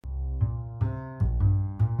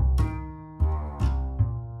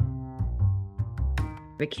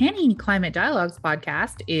The Canny Climate Dialogues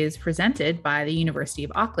podcast is presented by the University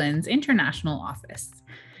of Auckland's International Office.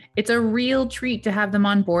 It's a real treat to have them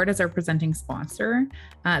on board as our presenting sponsor.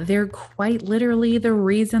 They're quite literally the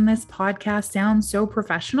reason this podcast sounds so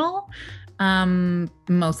professional,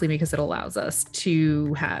 mostly because it allows us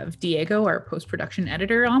to have Diego, our post-production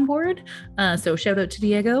editor, on board. So shout out to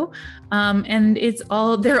Diego. And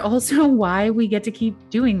they're also why we get to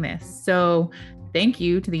keep doing this. So thank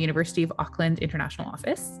you to the University of Auckland International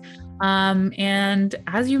Office. And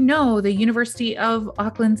as you know, the University of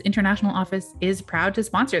Auckland's International Office is proud to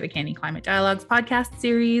sponsor the Canny Climate Dialogues podcast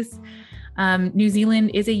series. New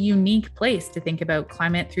Zealand is a unique place to think about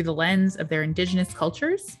climate through the lens of their Indigenous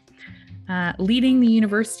cultures. Leading the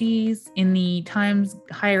universities in the Times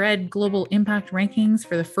Higher Ed Global Impact Rankings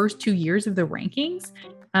for the first 2 years of the rankings,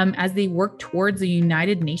 as they work towards the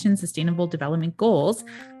United Nations Sustainable Development Goals,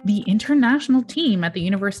 the international team at the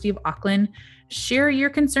University of Auckland share your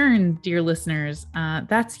concern, dear listeners.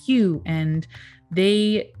 That's you, and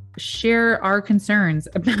they share our concerns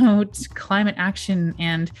about climate action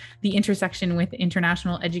and the intersection with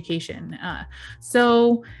international education.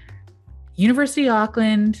 So University of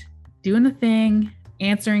Auckland doing the thing,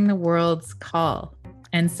 answering the world's call.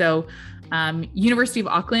 And so University of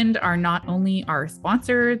Auckland are not only our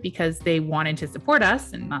sponsor because they wanted to support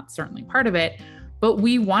us, and that's certainly part of it, but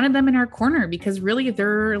we wanted them in our corner because really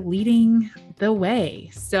they're leading the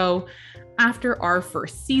way. So after our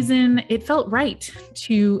first season, it felt right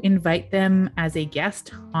to invite them as a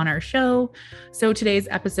guest on our show. So today's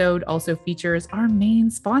episode also features our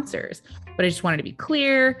main sponsors. But I just wanted to be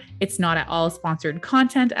clear, it's not at all a sponsored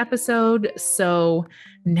content episode. So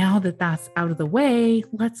now that that's out of the way,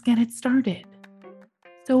 let's get it started.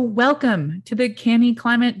 So welcome to the Canny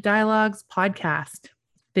Climate Dialogues podcast.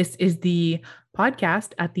 This is the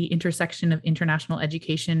podcast at the intersection of international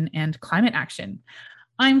education and climate action.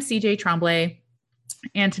 I'm CJ Tremblay,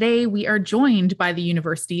 and today we are joined by the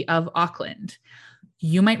University of Auckland.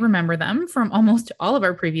 You might remember them from almost all of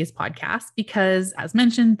our previous podcasts because, as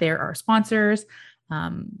mentioned, they're our sponsors.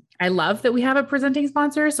 I love that we have a presenting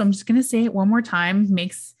sponsor, so I'm just going to say it one more time.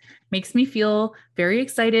 Makes me feel very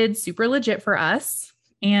excited, super legit for us.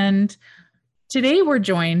 And today we're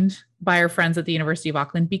joined by our friends at the University of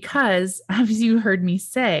Auckland because, as you heard me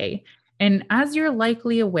say, and as you're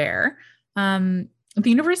likely aware, the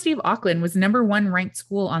University of Auckland was number one ranked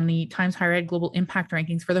school on the Times Higher Ed Global Impact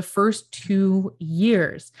Rankings for the first 2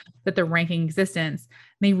 years that the ranking existence.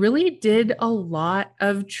 They really did a lot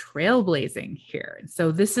of trailblazing here.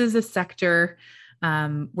 So this is a sector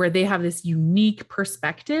where they have this unique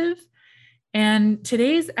perspective. And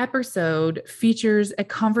today's episode features a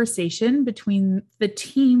conversation between the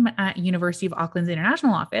team at University of Auckland's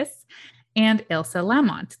International Office and Ailsa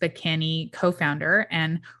Lamont, the Canny co-founder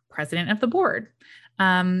and president of the board.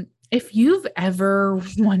 If you've ever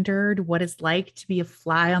wondered what it's like to be a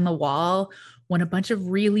fly on the wall when a bunch of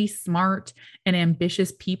really smart and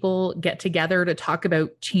ambitious people get together to talk about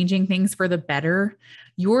changing things for the better,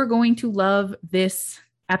 you're going to love this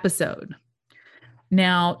episode.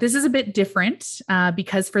 Now, this is a bit different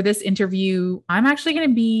because for this interview, I'm actually going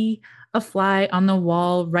to be a fly on the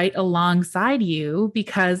wall right alongside you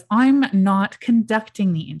because I'm not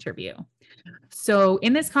conducting the interview. So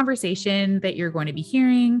in this conversation that you're going to be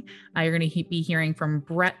hearing, you're going to be hearing from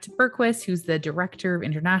Brett Berquist, who's the Director of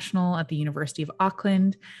International at the University of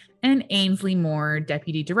Auckland, and Ainsley Moore,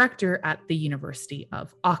 Deputy Director at the University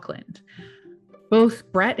of Auckland.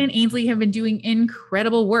 Both Brett and Ainsley have been doing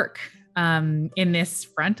incredible work in this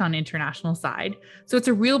front on international side. So it's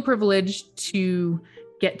a real privilege to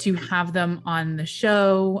get to have them on the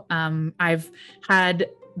show. I've had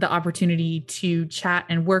the opportunity to chat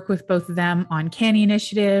and work with both of them on Canny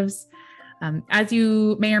initiatives. As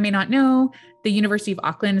you may or may not know, the University of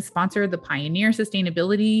Auckland has sponsored the Pioneer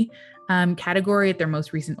Sustainability category at their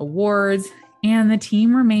most recent awards, and the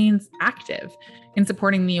team remains active in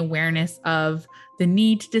supporting the awareness of the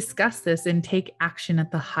need to discuss this and take action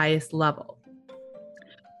at the highest level.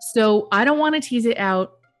 So I don't want to tease it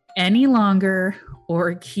out any longer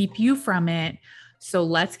or keep you from it. So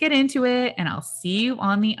let's get into it, and I'll see you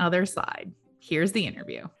on the other side. Here's the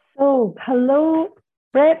interview. Oh, hello,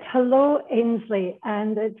 Brett. Hello, Ainsley.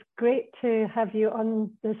 And it's great to have you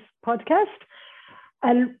on this podcast.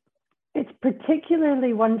 And it's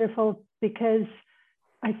particularly wonderful because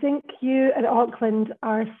I think you at Auckland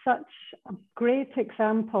are such a great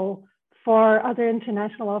example for other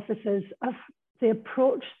international offices of the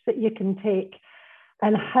approach that you can take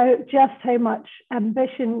and how much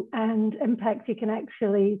ambition and impact you can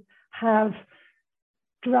actually have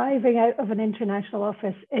driving out of an international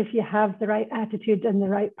office if you have the right attitude and the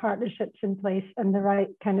right partnerships in place and the right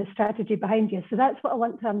kind of strategy behind you. So that's what I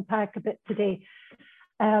want to unpack a bit today.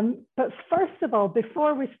 But first of all,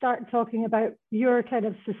 before we start talking about your kind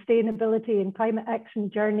of sustainability and climate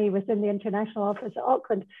action journey within the International Office at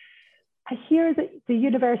Auckland, I hear that the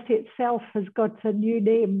university itself has got a new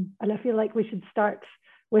name, and I feel like we should start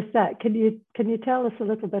with that. Can you tell us a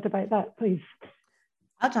little bit about that, please?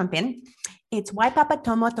 I'll jump in. It's Waipapa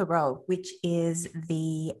Tō Mōtoro, which is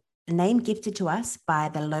the name gifted to us by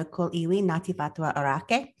the local iwi, Ngāti Whātua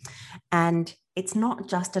Ōrākei. And it's not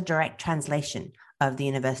just a direct translation of the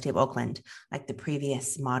University of Auckland, like the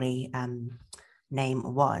previous Māori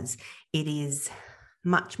name was. It is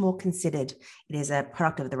much more considered. It is a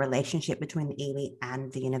product of the relationship between the iwi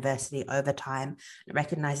and the university over time. It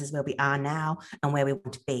recognises where we are now and where we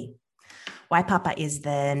want to be. Waipapa is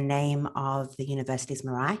the name of the university's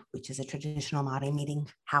marae, which is a traditional Māori meeting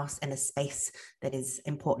house and a space that is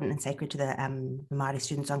important and sacred to the Māori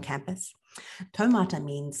students on campus. Taumata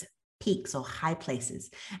means peaks or high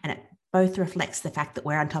places, and it both reflects the fact that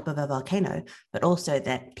we're on top of a volcano, but also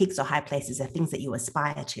that peaks or high places are things that you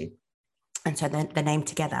aspire to. And so the name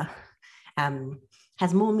together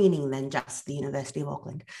has more meaning than just the University of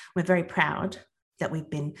Auckland. We're very proud that we've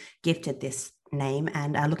been gifted this name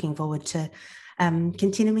and are looking forward to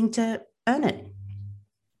continuing to earn it.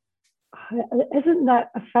 Isn't that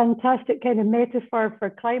a fantastic kind of metaphor for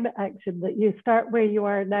climate action, that you start where you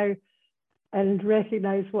are now and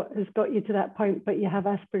recognize what has got you to that point, but you have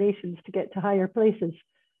aspirations to get to higher places?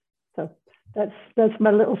 So that's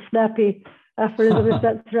my little snappy aphorism, if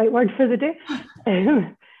that's the right word for the day.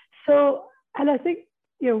 So, and I think,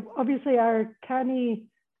 obviously our Canny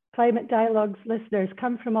Climate Dialogues listeners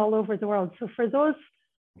come from all over the world. So for those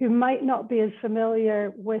who might not be as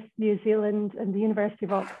familiar with New Zealand and the University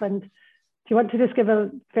of Auckland, do you want to just give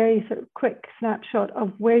a very sort of quick snapshot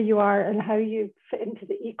of where you are and how you fit into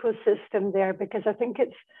the ecosystem there? Because I think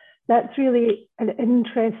that's really an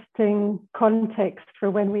interesting context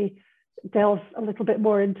for when we delve a little bit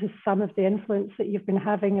more into some of the influence that you've been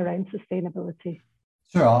having around sustainability.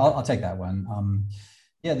 Sure, I'll take that one.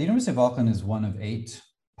 The University of Auckland is one of 8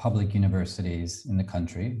 public universities in the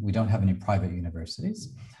country. We don't have any private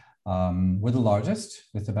universities. We're the largest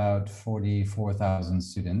with about 44,000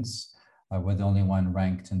 students. We're the only one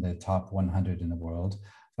ranked in the top 100 in the world,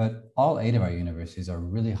 but all 8 of our universities are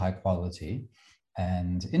really high quality.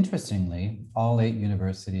 And interestingly, all 8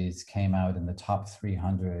 universities came out in the top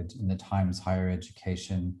 300 in the Times Higher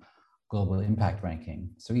Education Global Impact Ranking.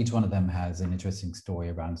 So each one of them has an interesting story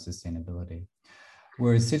around sustainability.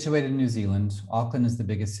 We're situated in New Zealand. Auckland is the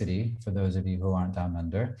biggest city, for those of you who aren't down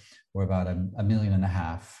under. We're about a million and a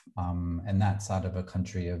half, and that's out of a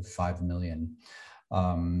country of 5 million.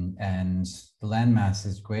 And the landmass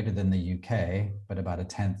is greater than the UK, but about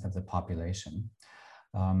 1/10 of the population.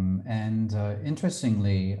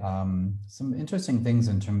 Interestingly, some interesting things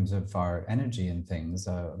in terms of our energy and things.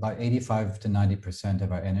 About 85 to 90%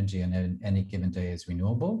 of our energy in any given day is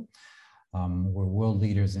renewable. We're world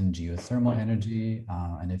leaders in geothermal energy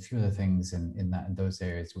and a few other things in those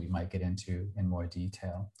areas we might get into in more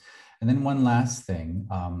detail. And then one last thing,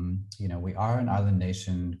 we are an island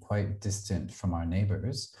nation quite distant from our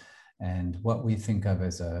neighbors. And what we think of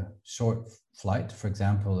as a short flight, for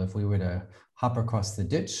example, if we were to hop across the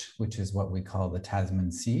ditch, which is what we call the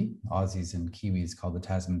Tasman Sea, Aussies and Kiwis call the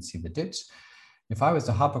Tasman Sea the ditch. If I was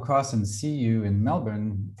to hop across and see you in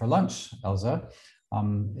Melbourne for lunch, Elsa,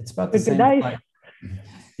 it's about the same flight.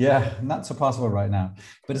 Yeah, not so possible right now,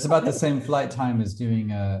 but it's about the same flight time as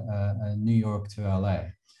doing a New York to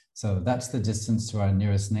LA. So that's the distance to our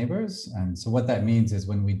nearest neighbors. And so what that means is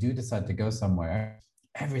when we do decide to go somewhere,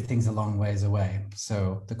 everything's a long ways away.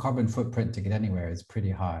 So the carbon footprint to get anywhere is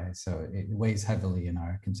pretty high. So it weighs heavily in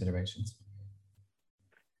our considerations.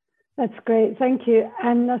 That's great, thank you.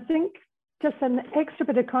 And I think just an extra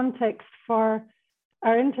bit of context for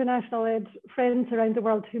our international ed friends around the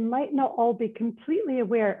world who might not all be completely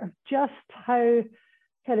aware of just how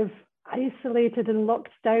kind of isolated and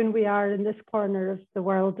locked down we are in this corner of the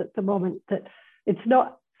world at the moment, that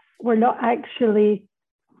we're not actually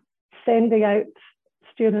sending out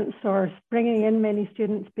students or bringing in many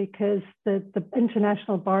students because the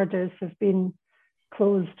international borders have been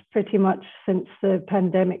closed pretty much since the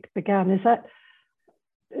pandemic began. Is that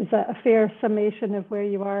a fair summation of where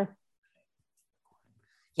you are?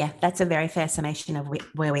 Yeah, that's a very fair summation of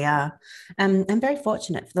where we are. I'm very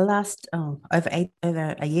fortunate. For the last over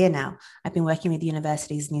a year now, I've been working with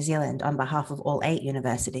Universities New Zealand on behalf of all 8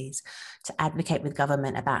 universities to advocate with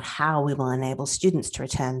government about how we will enable students to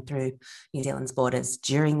return through New Zealand's borders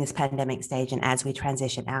during this pandemic stage and as we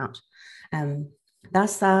transition out.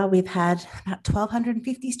 Thus far, we've had about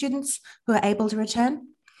 1,250 students who are able to return,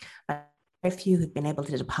 but very few who've been able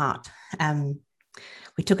to depart.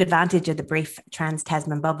 We took advantage of the brief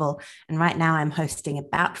Trans-Tasman bubble, and right now I'm hosting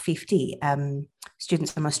about 50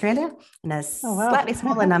 students from Australia and a slightly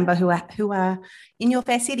smaller number who are in your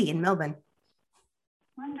fair city in Melbourne.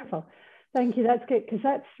 Wonderful. Thank you. That's good, because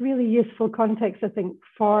that's really useful context, I think,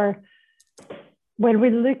 for when we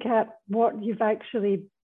look at what you've actually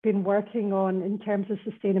been working on in terms of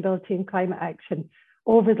sustainability and climate action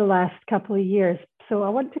over the last couple of years. So I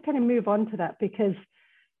want to kind of move on to that, because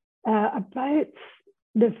about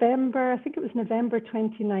November, I think it was November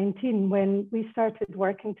 2019, when we started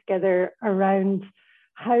working together around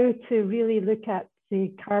how to really look at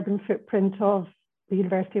the carbon footprint of the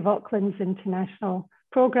University of Auckland's international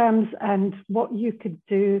programs and what you could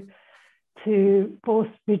do to both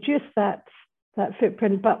reduce that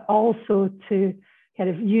footprint, but also to kind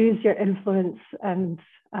of use your influence and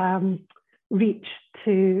reach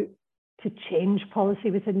to change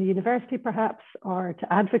policy within the university, perhaps, or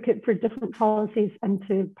to advocate for different policies and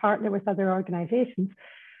to partner with other organizations.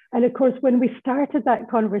 And of course, when we started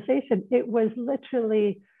that conversation, it was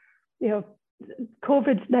literally,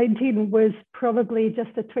 COVID-19 was probably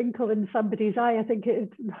just a twinkle in somebody's eye. I think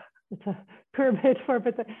it's a poor metaphor,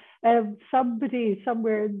 but somebody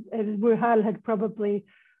somewhere in Wuhan had probably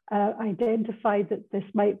identified that this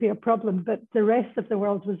might be a problem, but the rest of the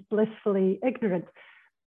world was blissfully ignorant.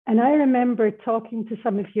 And I remember talking to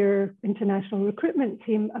some of your international recruitment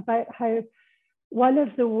team about how one of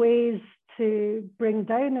the ways to bring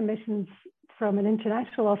down emissions from an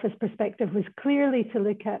international office perspective was clearly to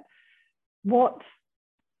look at what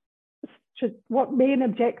main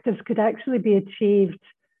objectives could actually be achieved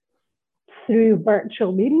through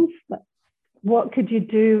virtual means. What could you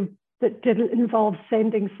do that didn't involve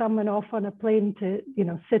sending someone off on a plane to,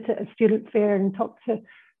 sit at a student fair and talk to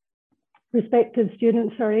prospective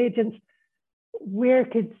students or agents? Where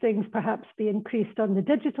could things perhaps be increased on the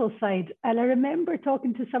digital side? And I remember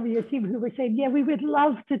talking to some of your team who were saying, yeah, we would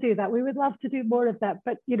love to do that. We would love to do more of that.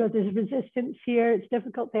 But, there's resistance here. It's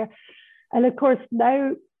difficult there. And of course,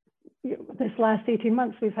 now, this last 18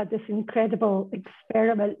 months, we've had this incredible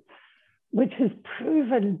experiment, which has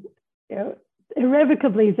proven,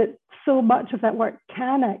 irrevocably that so much of that work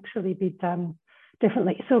can actually be done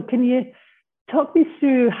differently. So can you talk me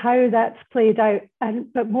through how that's played out,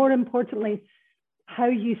 but more importantly, how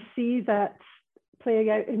you see that playing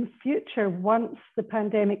out in future once the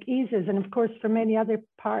pandemic eases? And of course, for many other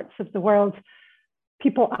parts of the world,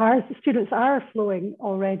 students are flowing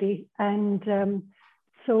already. And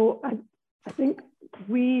so I think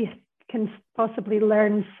we can possibly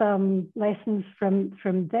learn some lessons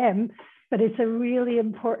from them, but it's a really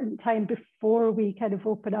important time before we kind of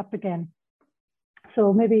open up again.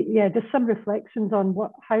 So maybe, just some reflections on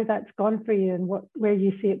how that's gone for you and where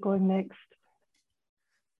you see it going next.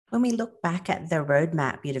 When we look back at the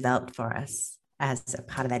roadmap you developed for us as a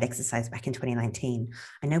part of that exercise back in 2019,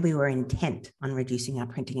 I know we were intent on reducing our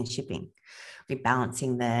printing and shipping,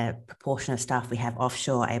 rebalancing the proportion of staff we have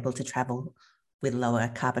offshore able to travel with lower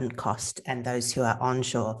carbon cost and those who are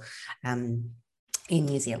onshore in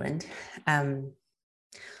New Zealand,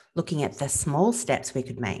 looking at the small steps we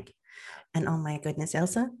could make. And oh my goodness,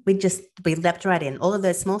 Elsa, we leapt right in. All of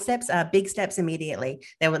those small steps are big steps immediately.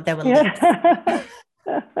 They were leaps.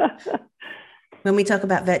 When we talk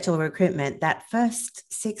about virtual recruitment, that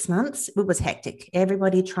first 6 months, it was hectic.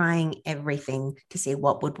 Everybody trying everything to see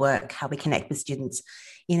what would work, how we connect with students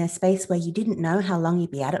in a space where you didn't know how long you'd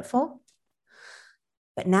be at it for.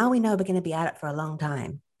 But now we know we're going to be at it for a long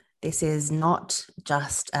time. This is not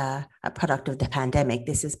just a product of the pandemic.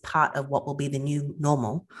 This is part of what will be the new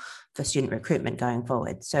normal for student recruitment going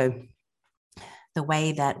forward. So the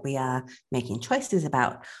way that we are making choices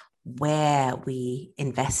about where we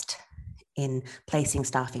invest in placing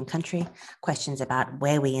staff in country, questions about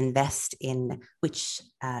where we invest in which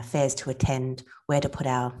fairs to attend, where to put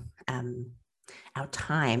our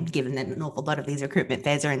time, given that an awful lot of these recruitment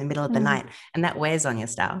fairs are in the middle of the night, and that wears on your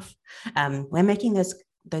staff. We're making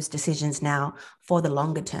those decisions now for the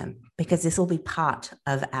longer term, because this will be part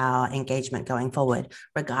of our engagement going forward,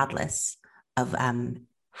 regardless of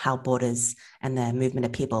how borders and the movement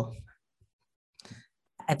of people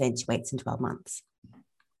eventuates in 12 months.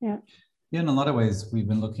 Yeah. Yeah, in a lot of ways, we've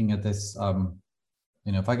been looking at this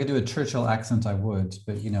You know, if I could do a Churchill accent, I would,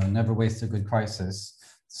 but, you know, never waste a good crisis,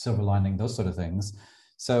 silver lining, those sort of things.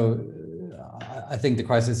 So I think the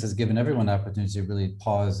crisis has given everyone the opportunity to really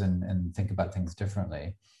pause and think about things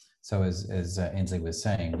differently. So as Ainsley was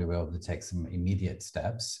saying, we were able to take some immediate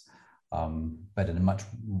steps, but at a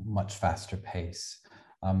much faster pace.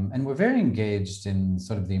 And we're very engaged in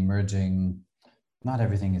sort of the emerging, not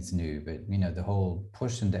everything is new, but, you know, the whole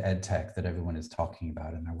push into ed tech that everyone is talking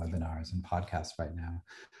about in our webinars and podcasts right now.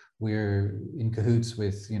 We're in cahoots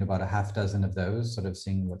with, you know, about a half dozen of those, sort of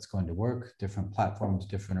seeing what's going to work, different platforms,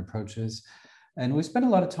 different approaches. And we spent a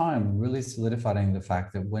lot of time really solidifying the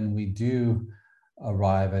fact that when we do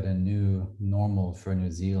arrive at a new normal for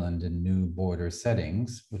New Zealand in new border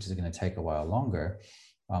settings, which is going to take a while longer,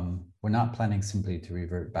 we're not planning simply to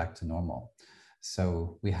revert back to normal.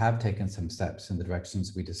 So we have taken some steps in the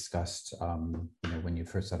directions we discussed, you know, when you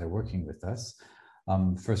first started working with us.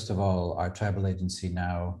 First of all, our travel agency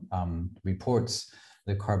now reports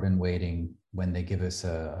the carbon weighting when they give us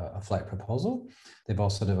a flight proposal. They've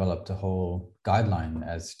also developed a whole guideline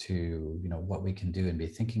as to, you know, what we can do and be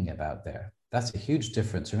thinking about there. That's a huge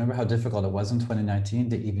difference. Remember how difficult it was in 2019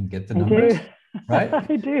 to even get the numbers? Right?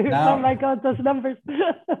 I do. Now, oh my God, those numbers.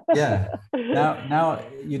 Yeah. Now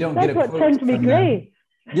you don't That's get a what quote turned me from grey.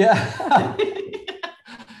 Yeah.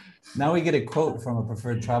 Now we get a quote from a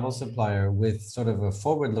preferred travel supplier with sort of a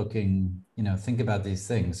forward-looking, you know, think about these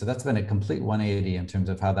things. So that's been a complete 180 in terms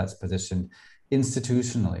of how that's positioned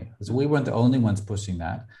institutionally. So we weren't the only ones pushing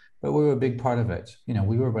that, but we were a big part of it. You know,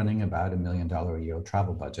 we were running about $1 million a year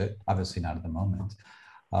travel budget, obviously not at the moment.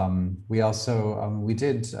 We also, we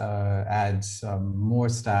did add more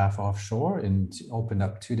staff offshore and opened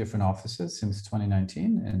up 2 different offices since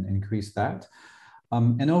 2019 and increased that.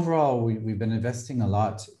 And overall, we've been investing a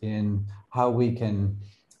lot in how we can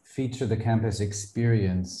feature the campus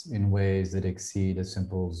experience in ways that exceed a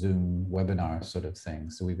simple Zoom webinar sort of thing.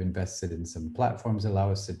 So we've invested in some platforms that allow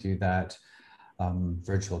us to do that,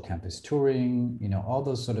 virtual campus touring, you know, all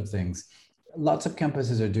those sort of things. Lots of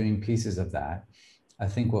campuses are doing pieces of that. I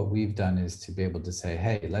think what we've done is to be able to say,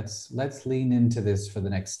 hey, let's lean into this for the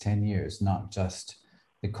next 10 years, not just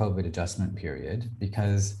the COVID adjustment period,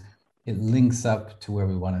 because it links up to where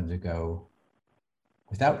we wanted to go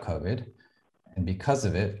without COVID. And because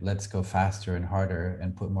of it, let's go faster and harder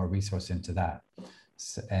and put more resource into that.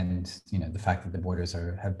 So, and, you know, the fact that the borders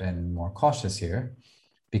have been more cautious here,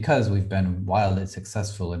 because we've been wildly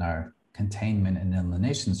successful in our containment and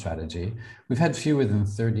elimination strategy, we've had fewer than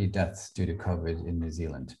 30 deaths due to COVID in New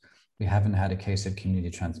Zealand. We haven't had a case of community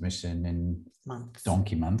transmission in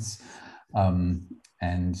donkey months.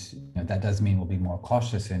 And you know, that does mean we'll be more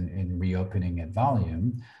cautious in reopening at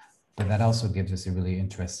volume, but that also gives us a really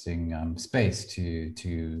interesting space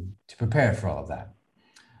to prepare for all of that.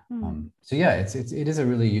 So yeah, it is a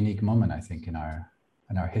really unique moment, I think, in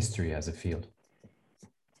our history as a field.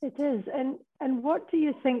 It is. And what do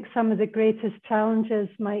you think some of the greatest challenges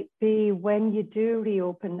might be when you do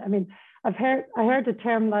reopen? I mean, I heard a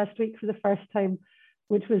term last week for the first time,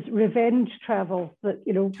 which was revenge travel, that,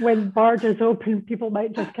 you know, when borders open, people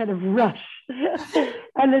might just kind of rush.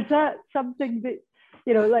 And is that something that,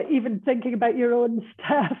 you know, like even thinking about your own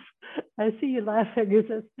staff, I see you laughing, is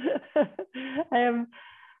this?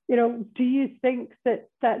 You know, do you think that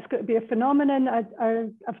that's going to be a phenomenon?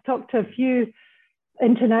 I've talked to a few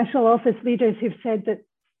international office leaders who've said that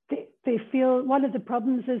they feel one of the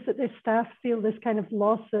problems is that their staff feel this kind of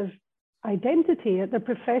loss of identity, their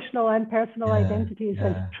professional and personal identities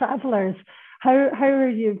as travelers. How are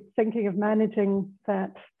you thinking of managing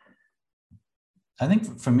that? I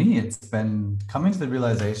think for me, it's been coming to the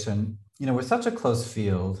realization, you know, we're such a close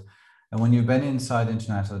field. And when you've been inside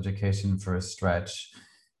international education for a stretch,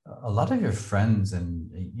 a lot of your friends and,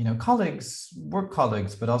 you know, colleagues, work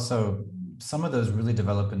colleagues, but also some of those really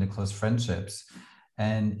develop into close friendships.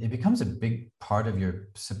 And it becomes a big part of your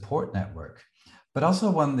support network, but also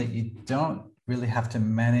one that you don't really have to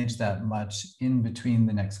manage that much in between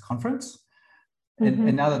the next conference.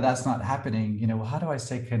 And now that that's not happening, you know, well, how do I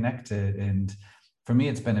stay connected? And for me,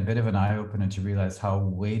 it's been a bit of an eye-opener to realize how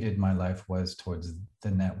weighted my life was towards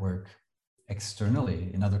the network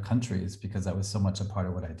externally in other countries, because that was so much a part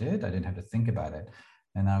of what I did. I didn't have to think about it.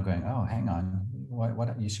 And now going, oh, hang on,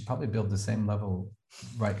 what you should probably build the same level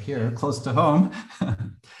right here, close to home.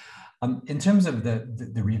 In terms of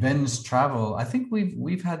the revenge travel, I think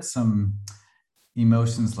we've had some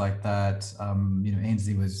emotions like that. You know,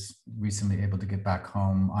 Ainsley was recently able to get back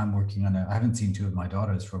home. I'm working on I haven't seen 2 of my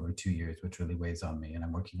daughters for over 2 years, which really weighs on me, and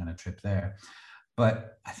I'm working on a trip there.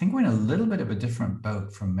 But I think we're in a little bit of a different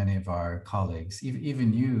boat from many of our colleagues,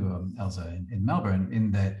 even you, Elsa, in Melbourne,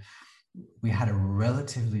 in that we had a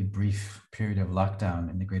relatively brief period of lockdown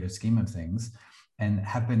in the greater scheme of things, and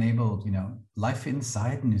have been able, life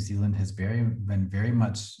inside New Zealand has been very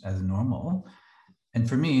much as normal. And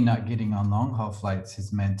for me, not getting on long haul flights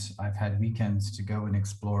has meant I've had weekends to go and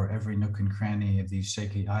explore every nook and cranny of these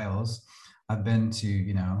shaky isles. I've been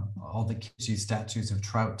to, all the kitschy statues of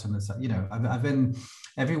trout on the, I've been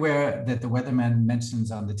everywhere that the weatherman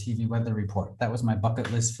mentions on the TV weather report. That was my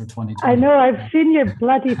bucket list for 2020. I know, I've seen your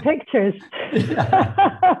bloody pictures. In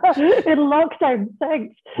lockdown,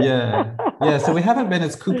 thanks. Yeah. So we haven't been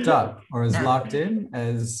as cooped up or as locked in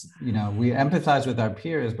as, we empathize with our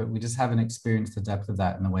peers, but we just haven't experienced the depth of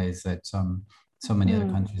that in the ways that so many other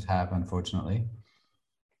countries have, unfortunately.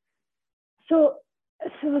 So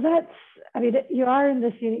that's, you are in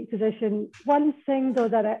this unique position. One thing, though,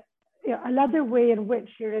 that another way in which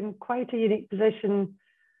you're in quite a unique position,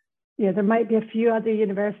 there might be a few other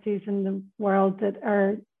universities in the world that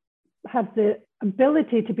have the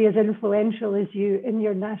ability to be as influential as you in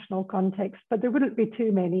your national context, but there wouldn't be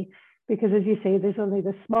too many, because as you say, there's only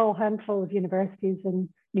the small handful of universities in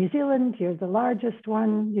New Zealand. You're the largest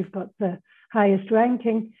one, you've got the highest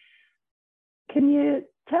ranking. Can you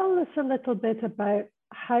tell us a little bit about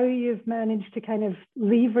how you've managed to kind of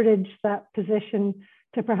leverage that position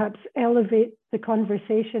to perhaps elevate the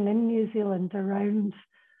conversation in New Zealand around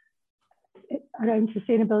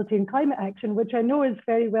sustainability and climate action, which I know is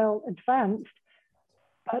very well advanced,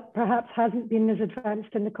 but perhaps hasn't been as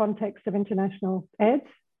advanced in the context of international ed?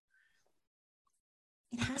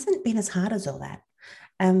 It hasn't been as hard as all that.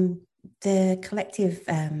 The collective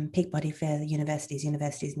peak body for the Universities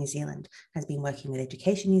New Zealand has been working with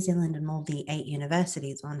Education New Zealand and all the 8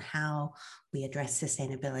 universities on how we address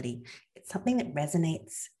sustainability. It's something that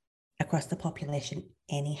resonates across the population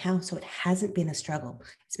anyhow, so it hasn't been a struggle.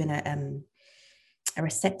 It's been a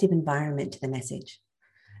receptive environment to the message.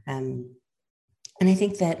 And I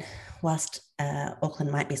think that whilst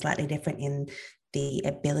Auckland might be slightly different in the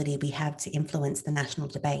ability we have to influence the national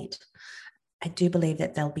debate, I do believe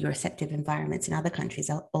that there'll be receptive environments in other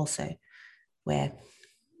countries also where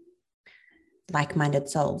like-minded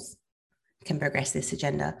souls can progress this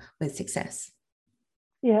agenda with success.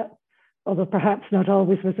 Yeah, although perhaps not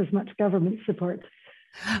always with as much government support.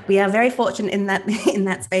 We are very fortunate in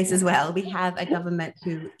that space as well. We have a government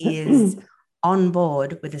who is on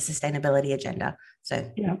board with the sustainability agenda.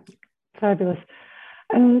 So yeah, fabulous.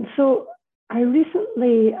 And so I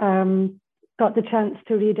recently got the chance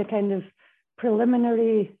to read a kind of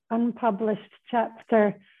preliminary unpublished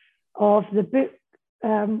chapter of the book,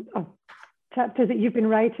 a chapter that you've been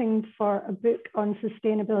writing for a book on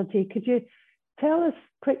sustainability. Could you tell us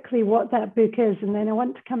quickly what that book is? And then I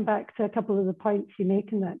want to come back to a couple of the points you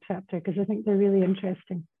make in that chapter, because I think they're really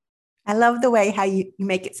interesting. I love the way how you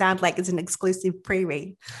make it sound like it's an exclusive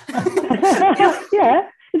pre-read. Yeah,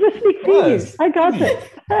 it's a sneak preview. I got it.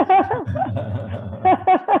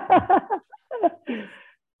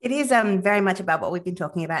 It is very much about what we've been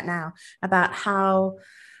talking about now, about how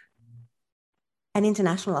an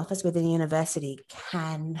international office within a university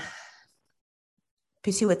can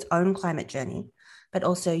pursue its own climate journey, but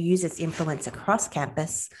also use its influence across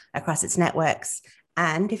campus, across its networks,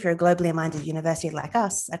 and if you're a globally minded university like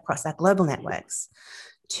us, across our global networks,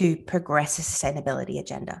 to progress a sustainability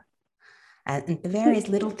agenda. And the various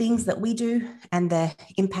little things that we do and the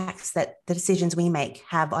impacts that the decisions we make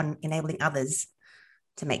have on enabling others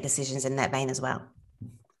to make decisions in that vein as well.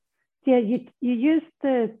 Yeah, you used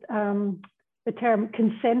the term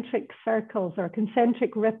concentric circles or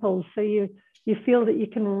concentric ripples. So you feel that you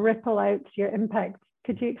can ripple out your impact.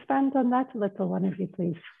 Could you expand on that a little, one of you,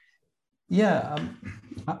 please? Yeah,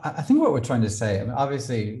 I think what we're trying to say,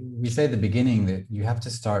 obviously, we say at the beginning that you have to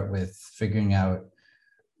start with figuring out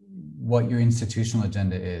what your institutional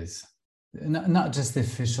agenda is. Not just the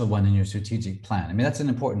official one in your strategic plan. That's an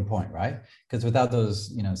important point, right? Because without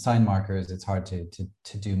those, sign markers, it's hard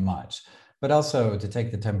to do much. But also to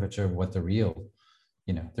take the temperature of what the real,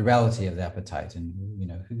 the reality of the appetite, and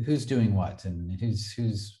who's doing what, and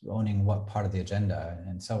who's owning what part of the agenda,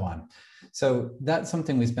 and so on. So that's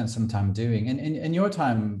something we spent some time doing. And in your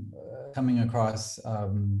time coming across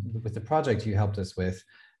with the project you helped us with,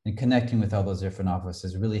 and connecting with all those different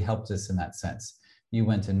offices really helped us in that sense. You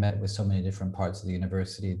went and met with so many different parts of the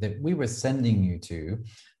university that we were sending you to,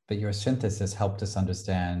 but your synthesis helped us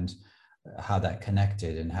understand how that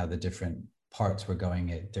connected and how the different parts were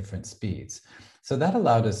going at different speeds. So that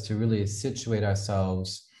allowed us to really situate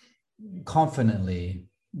ourselves confidently,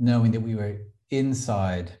 knowing that we were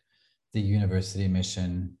inside the university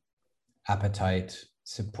mission, appetite,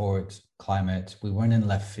 support, climate. We weren't in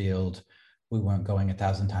left field. We weren't going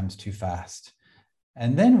 1,000 times too fast.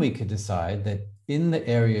 And then we could decide that in the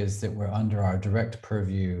areas that were under our direct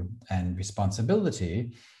purview and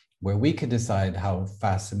responsibility, where we could decide how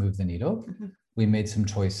fast to move the needle, we made some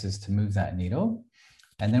choices to move that needle.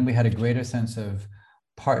 And then we had a greater sense of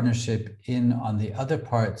partnership on the other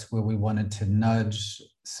parts where we wanted to nudge,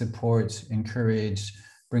 support, encourage,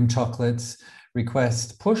 bring chocolates,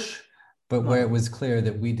 request, push, but where it was clear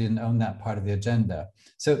that we didn't own that part of the agenda.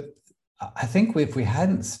 So I think if we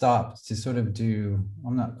hadn't stopped to sort of do,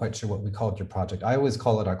 I'm not quite sure what we called your project. I always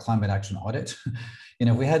call it our climate action audit.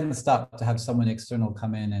 If we hadn't stopped to have someone external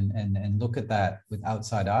come in and look at that with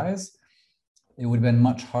outside eyes, it would have been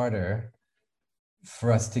much harder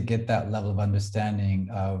for us to get that level of understanding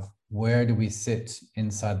of where do we sit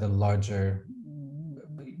inside the larger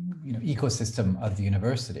ecosystem of the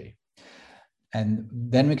university. And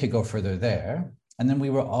then we could go further there. And then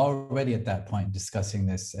we were already at that point discussing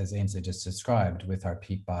this, as Ainsley just described, with our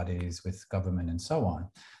peak bodies, with government and so on.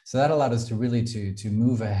 So that allowed us to really to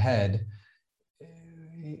move ahead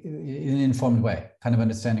in an informed way, kind of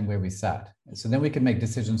understanding where we sat. So then we could make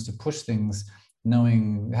decisions to push things,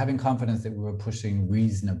 having confidence that we were pushing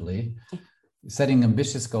reasonably, setting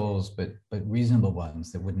ambitious goals, but reasonable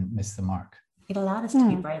ones that wouldn't miss the mark. It allowed us to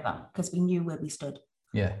be braver because we knew where we stood.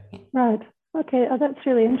 Yeah. Right. Okay. Oh, that's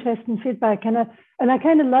really interesting feedback. And I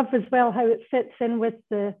kind of love as well how it fits in with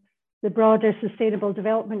the broader sustainable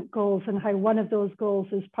development goals, and how one of those goals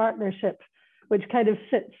is partnership, which kind of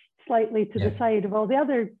sits slightly to the side of all the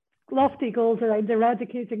other lofty goals around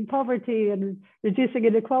eradicating poverty and reducing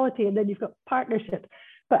inequality. And then you've got partnership,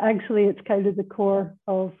 but actually it's kind of the core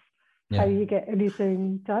of how you get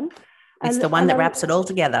anything done. It's the one that wraps it all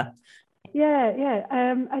together. Yeah.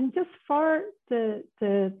 And just for the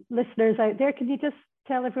listeners out there, can you just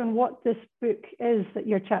tell everyone what this book is that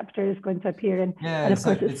your chapter is going to appear in? Yeah, and of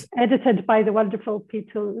course, it's edited by the wonderful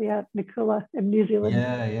Petulia Nicola in New Zealand.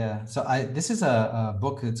 Yeah. So this is a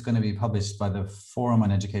book that's going to be published by the Forum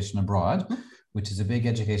on Education Abroad, which is a big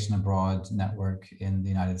education abroad network in the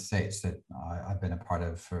United States that I've been a part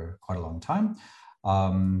of for quite a long time.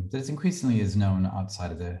 That increasingly is known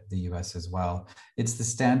outside of the US as well. It's the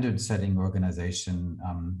standard setting organization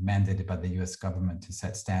mandated by the US government to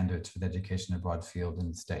set standards for the education abroad field in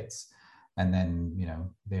the States. And then,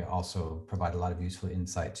 they also provide a lot of useful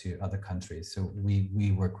insight to other countries. So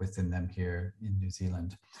we work within them here in New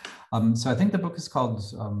Zealand. So I think the book is called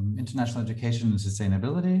International Education and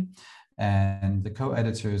Sustainability. And the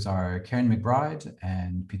co-editors are Karen McBride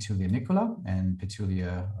and Petulia Nicola. And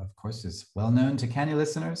Petulia, of course, is well known to Canny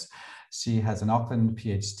listeners. She has an Auckland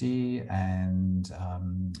PhD and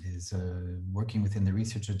is working within the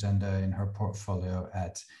research agenda in her portfolio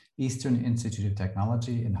at Eastern Institute of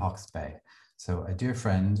Technology in Hawke's Bay. So a dear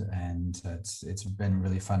friend, and it's been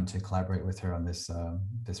really fun to collaborate with her on this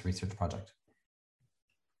research project.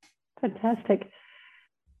 Fantastic.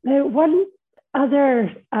 Now, one other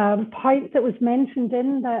point that was mentioned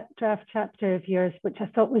in that draft chapter of yours, which I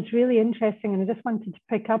thought was really interesting and I just wanted to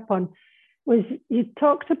pick up on, was you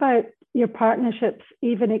talked about your partnerships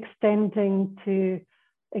even extending to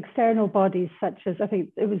external bodies such as, I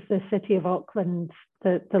think it was the City of Auckland,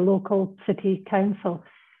 the local city council,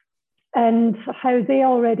 and how they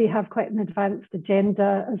already have quite an advanced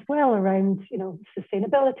agenda as well around,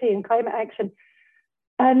 sustainability and climate action.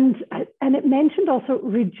 And it mentioned also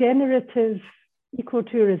regenerative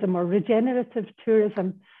ecotourism or regenerative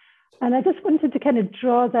tourism. And I just wanted to kind of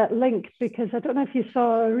draw that link, because I don't know if you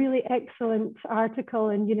saw a really excellent article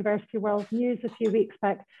in University World News a few weeks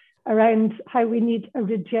back around how we need a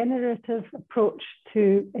regenerative approach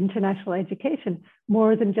to international education,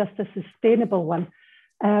 more than just a sustainable one.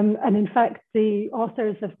 And in fact, the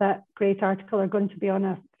authors of that great article are going to be on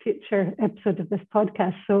a future episode of this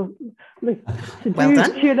podcast. So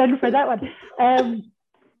tune in for that one.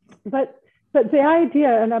 But the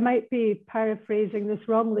idea, and I might be paraphrasing this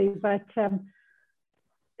wrongly, but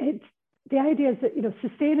the idea is that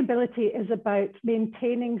sustainability is about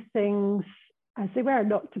maintaining things as they were,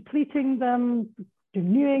 not depleting them,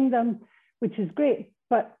 renewing them, which is great.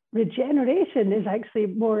 But regeneration is actually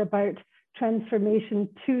more about transformation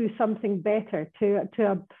to something better, to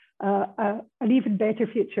an even better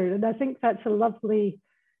future. And I think that's a lovely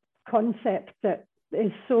concept that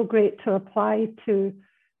is so great to apply to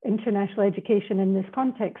international education in this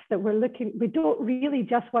context, that we don't really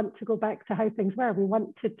just want to go back to how things were. We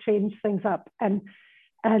want to change things up and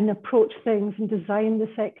approach things and design the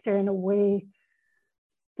sector in a way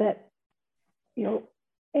that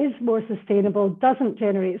is more sustainable, doesn't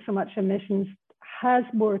generate so much emissions, has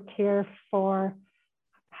more care for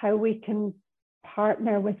how we can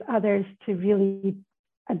partner with others to really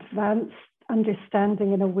advance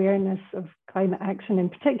understanding and awareness of climate action in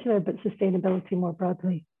particular, but sustainability more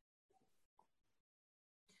broadly?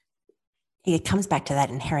 It comes back to that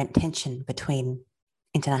inherent tension between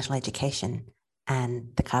international education and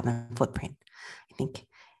the carbon footprint. I think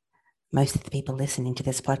most of the people listening to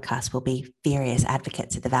this podcast will be furious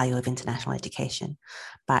advocates of the value of international education,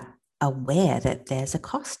 but aware that there's a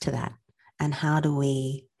cost to that. And how do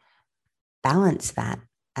we balance that?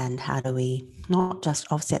 And how do we not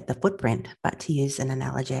just offset the footprint, but, to use an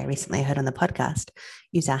analogy I recently heard on the podcast,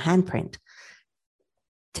 use our handprint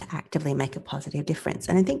to actively make a positive difference?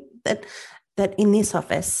 And I think that in this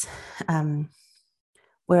office,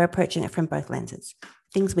 we're approaching it from both lenses.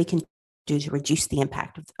 Things we can do to reduce the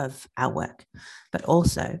impact of our work, but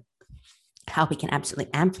also how we can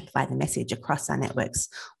absolutely amplify the message across our networks,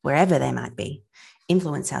 wherever they might be,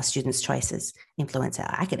 influence our students' choices, influence our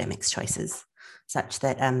academics' choices, such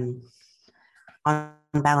that on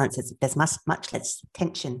balance, there's much less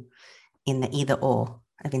tension in the either or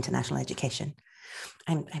of international education.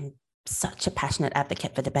 I'm such a passionate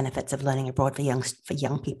advocate for the benefits of learning abroad for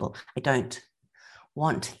young people. I don't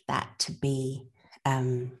want that to be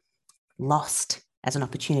lost as an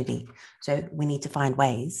opportunity. So we need to find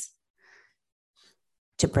ways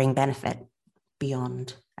to bring benefit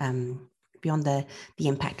beyond the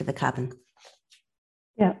impact of the carbon.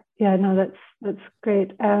 Yeah, no, that's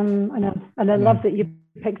great. And I love that you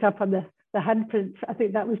picked up on the handprints. I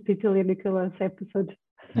think that was particularly cool on this episode.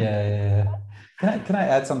 Yeah. Can I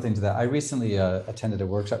add something to that? I recently attended a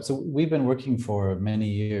workshop. So we've been working for many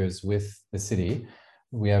years with the city.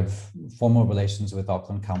 We have formal relations with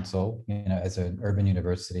Auckland Council, as an urban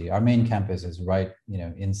university. Our main campus is right,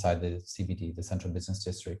 inside the CBD, the Central Business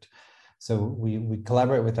District. So we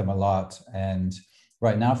collaborate with them a lot. And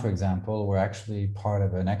right now, for example, we're actually part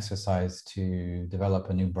of an exercise to develop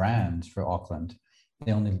a new brand for Auckland,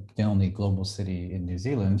 the only global city in New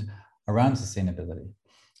Zealand around sustainability.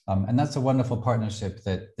 And that's a wonderful partnership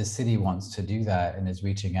that the city wants to do that and is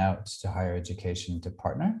reaching out to higher education to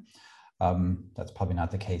partner. That's probably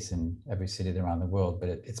not the case in every city around the world, but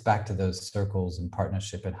it's back to those circles and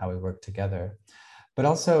partnership and how we work together. But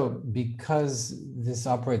also because this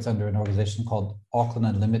operates under an organization called Auckland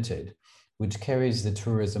Unlimited, which carries the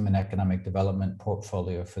tourism and economic development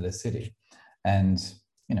portfolio for the city. And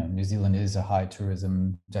New Zealand is a high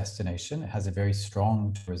tourism destination. It has a very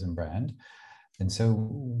strong tourism brand. And so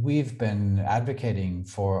we've been advocating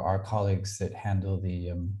for our colleagues that handle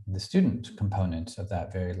the student component of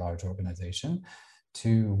that very large organization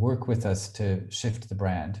to work with us to shift the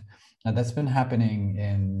brand. Now that's been happening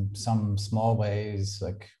in some small ways,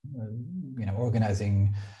 like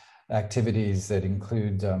organizing activities that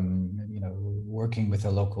include working with a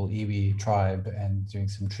local iwi tribe and doing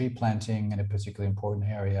some tree planting in a particularly important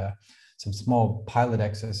area. Some small pilot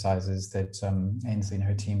exercises that Ainsley and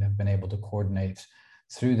her team have been able to coordinate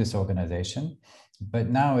through this organization. But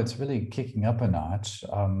now it's really kicking up a notch.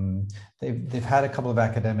 They've had a couple of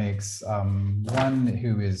academics, one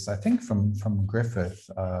who is, I think, from Griffith,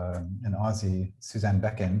 an Aussie, Suzanne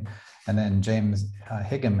Becken, and then James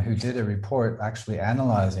Higham, who did a report actually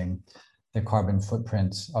analyzing the carbon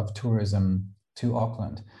footprint of tourism to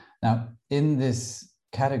Auckland. Now, in this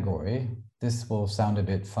category, this will sound a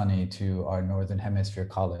bit funny to our Northern Hemisphere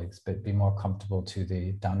colleagues, but be more comfortable to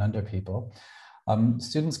the Down Under people.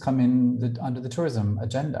 Students come in under the tourism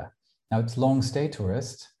agenda. Now it's long stay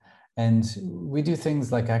tourist, and we do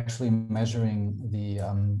things like actually measuring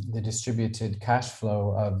the distributed cash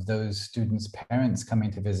flow of those students' parents coming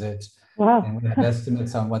to visit. Wow. And we have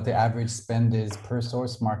estimates on what the average spend is per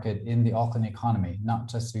source market in the Auckland economy, not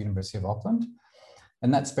just the University of Auckland.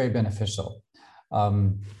 And that's very beneficial.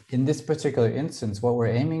 In this particular instance, what we're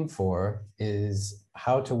aiming for is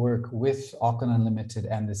how to work with Auckland Unlimited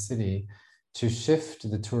and the city to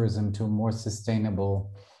shift the tourism to a more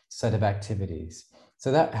sustainable set of activities.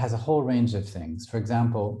 So that has a whole range of things. For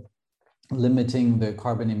example, limiting the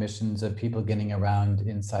carbon emissions of people getting around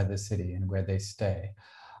inside the city and where they stay,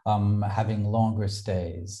 having longer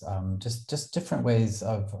stays, just different ways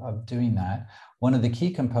of doing that. One of the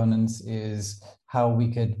key components is how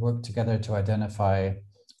we could work together to identify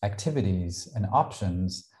activities and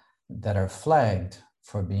options that are flagged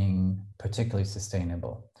for being particularly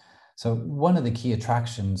sustainable. So one of the key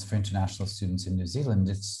attractions for international students in New Zealand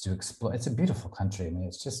is to explore. It's a beautiful country. I mean,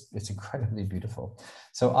 it's incredibly beautiful.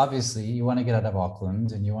 So obviously you want to get out of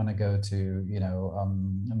Auckland and you want to go to,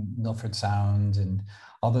 Milford Sound and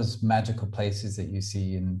all those magical places that you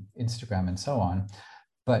see in Instagram and so on.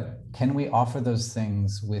 But can we offer those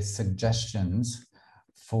things with suggestions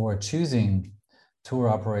for choosing tour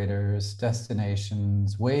operators,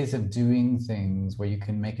 destinations, ways of doing things where you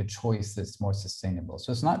can make a choice that's more sustainable.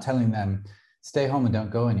 So it's not telling them, stay home and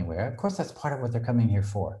don't go anywhere. Of course, that's part of what they're coming here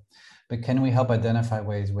for. But can we help identify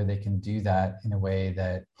ways where they can do that in a way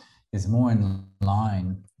that is more in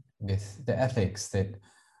line with the ethics that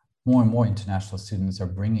more and more international students are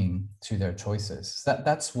bringing to their choices?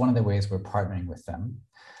 That's one of the ways we're partnering with them.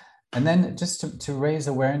 And then just to raise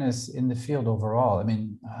awareness in the field overall. I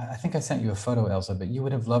mean, I think I sent you a photo, Elsa, but you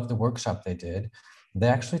would have loved the workshop they did. They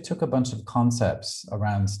actually took a bunch of concepts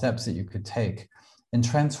around steps that you could take and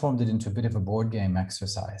transformed it into a bit of a board game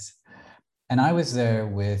exercise. And I was there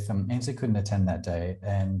with, Ainsley couldn't attend that day,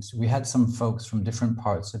 and we had some folks from different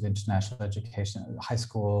parts of international education, high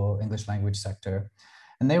school, English language sector,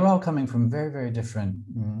 and they were all coming from very, very different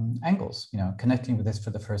angles, you know, connecting with this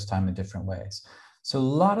for the first time in different ways. So a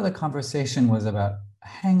lot of the conversation was about,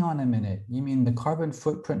 hang on a minute, you mean the carbon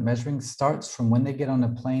footprint measuring starts from when they get on a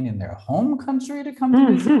plane in their home country to come to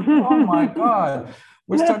New Zealand? Oh my God,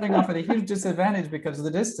 we're starting off at a huge disadvantage because of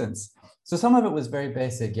the distance. So some of it was very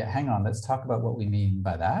basic. Yeah, hang on, let's talk about what we mean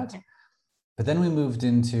by that. But then we moved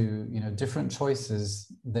into, you know, different choices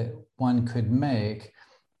that one could make.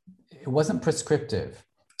 It wasn't prescriptive.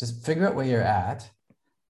 Just figure out where you're at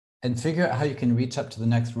and figure out how you can reach up to the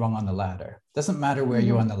next rung on the ladder. Doesn't matter where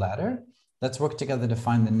you're on the ladder. Let's work together to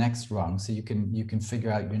find the next rung so you can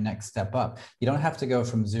figure out your next step up. You don't have to go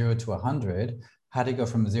from 0 to 100. How to go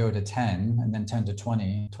from 0 to 10 and then 10 to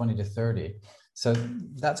 20, 20 to 30. So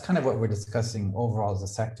that's kind of what we're discussing overall as a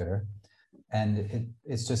sector. And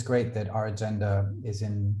it's just great that our agenda is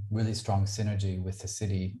in really strong synergy with the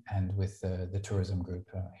city and with the tourism group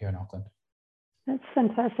here in Auckland. That's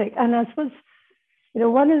fantastic. And I suppose, you know,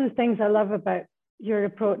 one of the things I love about your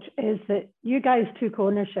approach is that you guys took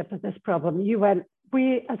ownership of this problem. You went,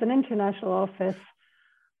 we as an international office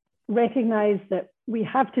recognize that we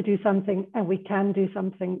have to do something and we can do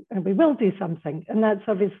something and we will do something. And that's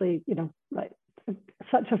obviously, you know, like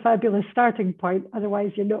such a fabulous starting point.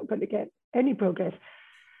 Otherwise, you're not going to get any progress.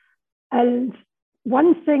 And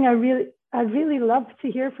one thing I really love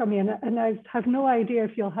to hear from you, and I have no idea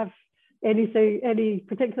if you'll have any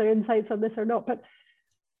particular insights on this or not, but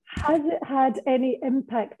has it had any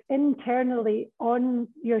impact internally on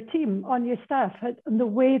your team, on your staff, on the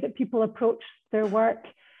way that people approach their work?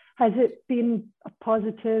 Has it been a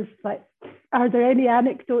positive? Like, are there any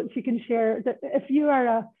anecdotes you can share that if you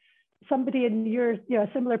are somebody in your, you know,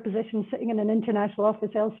 a similar position sitting in an international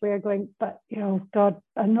office elsewhere going, but, you know, God,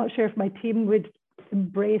 I'm not sure if my team would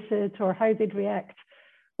embrace it or how they'd react.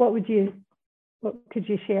 What could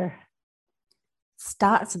you share?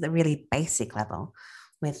 Starts at the really basic level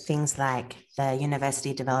with things like the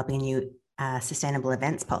university developing a new sustainable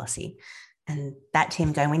events policy. And that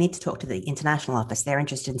team going, we need to talk to the international office. They're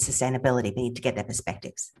interested in sustainability. We need to get their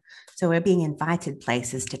perspectives. So we're being invited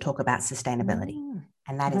places to talk about sustainability.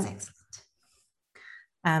 And that is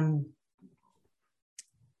excellent.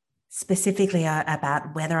 Specifically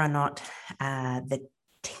about whether or not the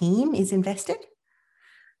team is invested.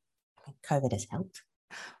 COVID has helped,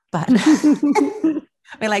 but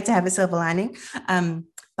we like to have a silver lining.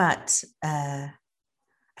 But I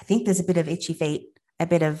think there's a bit of itchy feet. A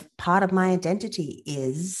bit of part of my identity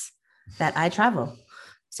is that I travel.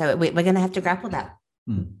 So we're going to have to grapple that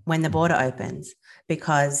when the border opens,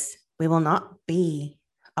 because we will not be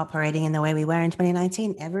operating in the way we were in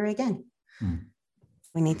 2019 ever again.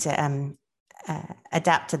 We need to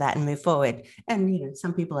adapt to that and move forward. And, you know,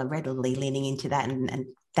 some people are readily leaning into that and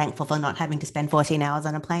thankful for not having to spend 14 hours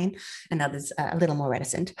on a plane, and others are a little more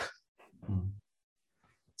reticent.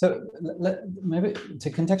 So maybe to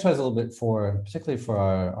contextualize a little bit particularly for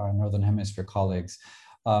our Northern Hemisphere colleagues,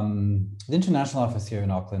 the international office here in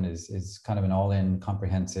Auckland is kind of an all-in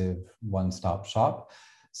comprehensive one-stop shop.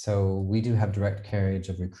 So we do have direct carriage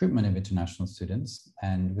of recruitment of international students.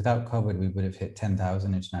 And without COVID, we would have hit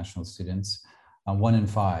 10,000 international students. 1 in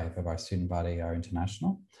 5 of our student body are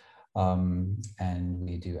international. And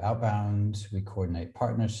we do outbound, we coordinate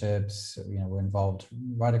partnerships, you know, we're involved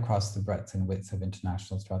right across the breadth and width of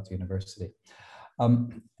internationals throughout the university.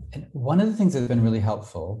 And one of the things that's been really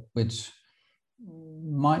helpful, which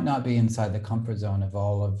might not be inside the comfort zone of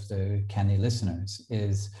all of the Canny listeners,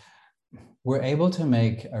 is we're able to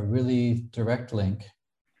make a really direct link,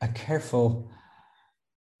 a careful,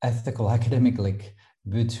 ethical, academic link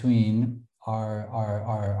between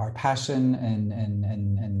our passion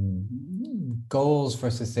and goals for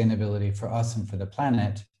sustainability for us and for the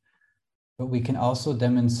planet, but we can also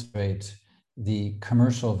demonstrate the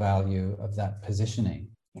commercial value of that positioning.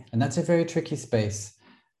 Yeah. And that's a very tricky space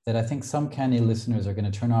that I think some Canny listeners are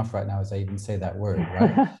going to turn off right now as I even say that word,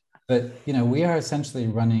 right? But we are essentially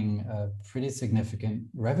running a pretty significant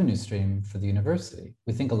revenue stream for the university.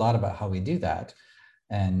 We think a lot about how we do that.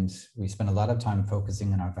 And we spend a lot of time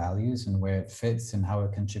focusing on our values and where it fits and how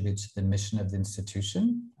it contributes to the mission of the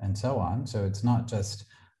institution and so on. So it's not just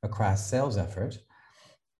a crass sales effort,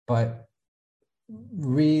 but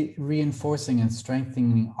reinforcing and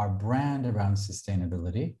strengthening our brand around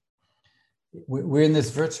sustainability. We're in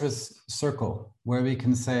this virtuous circle where we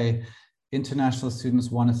can say international students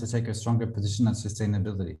want us to take a stronger position on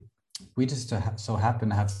sustainability. We just so happen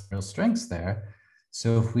to have real strengths there.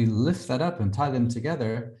 So if we lift that up and tie them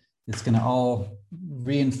together, it's going to all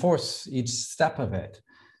reinforce each step of it.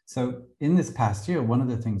 So in this past year, one of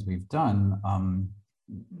the things we've done,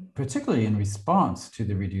 particularly in response to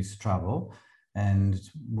the reduced travel and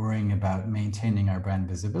worrying about maintaining our brand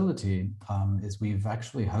visibility, is we've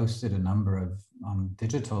actually hosted a number of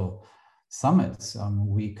digital summits.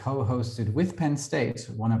 We co-hosted with Penn State,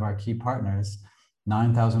 one of our key partners,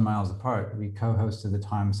 9,000 miles apart, we co-hosted the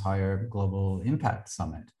Times Higher Global Impact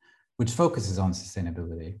Summit, which focuses on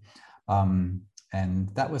sustainability. And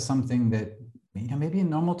that was something that maybe in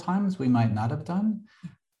normal times we might not have done,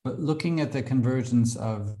 but looking at the convergence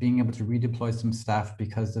of being able to redeploy some staff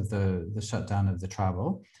because of the shutdown of the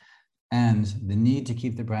travel and the need to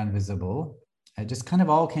keep the brand visible, it just kind of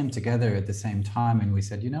all came together at the same time. And we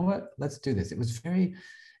said, you know what, let's do this. It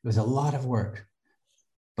was a lot of work,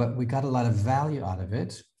 but we got a lot of value out of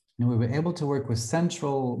it. And we were able to work with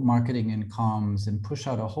central marketing and comms and push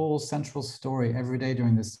out a whole central story every day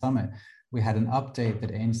during this summit. We had an update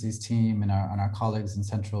that Ainsley's team and our colleagues in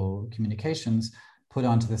central communications put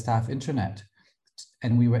onto the staff intranet.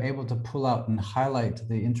 And we were able to pull out and highlight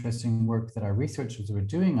the interesting work that our researchers were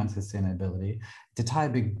doing on sustainability to tie a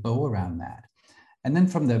big bow around that. And then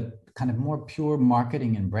from the kind of more pure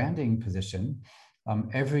marketing and branding position,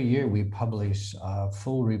 every year we publish a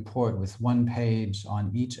full report with one page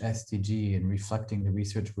on each SDG and reflecting the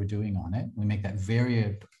research we're doing on it. We make that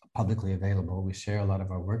very publicly available. We share a lot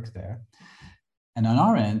of our work there. And on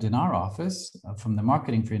our end, in our office, from the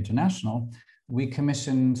Marketing for International, we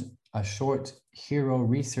commissioned a short hero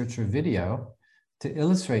researcher video to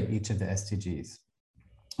illustrate each of the SDGs.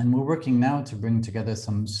 And we're working now to bring together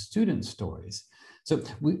some student stories. So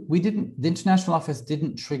the international office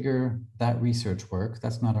didn't trigger that research work.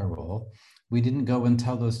 That's not our role. We didn't go and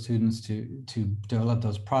tell those students to develop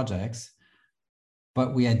those projects,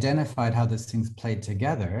 but we identified how those things played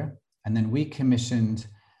together. And then we commissioned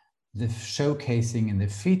the showcasing and the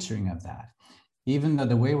featuring of that. Even though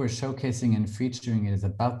the way we're showcasing and featuring it is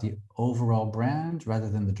about the overall brand rather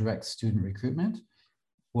than the direct student recruitment,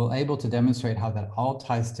 we're able to demonstrate how that all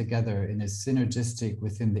ties together and is synergistic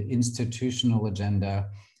within the institutional agenda,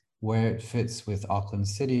 where it fits with Auckland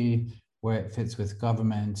City, where it fits with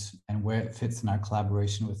government, and where it fits in our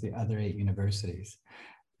collaboration with the other 8 universities.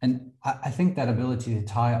 And I think that ability to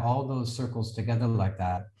tie all those circles together like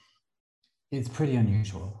that is pretty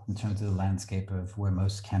unusual in terms of the landscape of where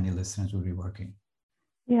most Candy listeners would be working.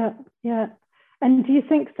 Yeah, yeah. And do you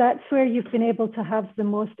think that's where you've been able to have the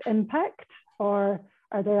most impact, or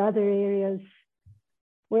are there other areas?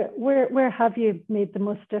 Where have you made the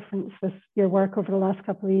most difference with your work over the last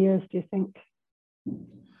couple of years, do you think?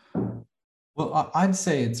 Well, I'd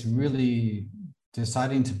say it's really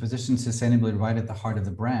deciding to position sustainability right at the heart of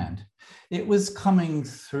the brand. It was coming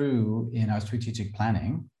through in our strategic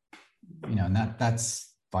planning, and that's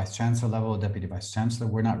vice chancellor level, deputy vice chancellor.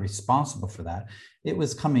 We're not responsible for that. It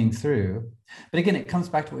was coming through. But again, it comes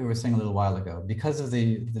back to what we were saying a little while ago. Because of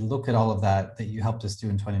the look at all of that you helped us do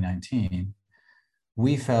in 2019,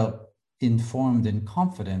 we felt informed and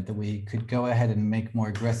confident that we could go ahead and make more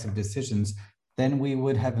aggressive decisions than we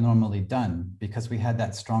would have normally done because we had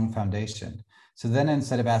that strong foundation. So then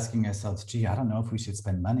instead of asking ourselves, gee, I don't know if we should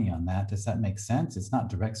spend money on that. Does that make sense? It's not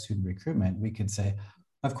direct student recruitment. We could say,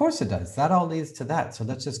 of course it does. That all leads to that. So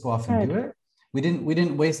let's just go off and do it. We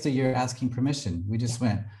didn't waste a year asking permission. We just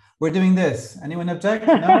went, we're doing this. Anyone object?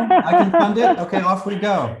 No, I can fund it. Okay, off we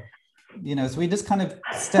go. So we just kind of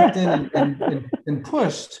stepped in and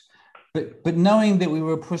pushed, but knowing that we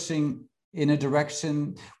were pushing in a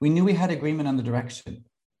direction, we knew we had agreement on the direction.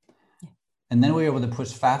 And then we were able to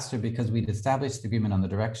push faster because we'd established the agreement on the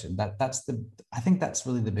direction. I think that's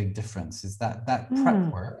really the big difference, is that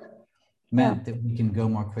prep work meant that we can go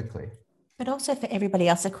more quickly. But also for everybody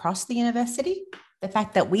else across the university, the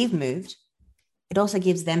fact that we've moved, it also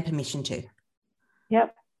gives them permission to.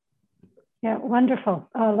 Yep. Yeah, wonderful.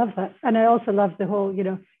 Oh, I love that. And I also love the whole,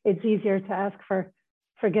 it's easier to ask for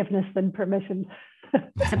forgiveness than permission.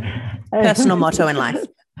 Personal motto in life.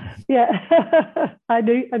 Yeah, I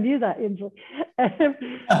knew that, Ainsley.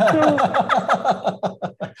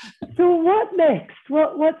 So what next?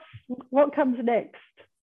 What comes next?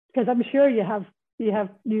 Because I'm sure you have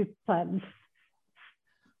new plans.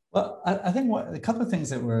 Well, I think a couple of things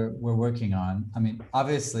that we're working on. I mean,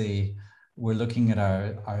 obviously, we're looking at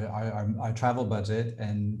our travel budget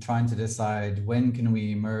and trying to decide when can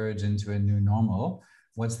we emerge into a new normal.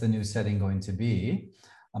 What's the new setting going to be?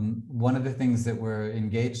 One of the things that we're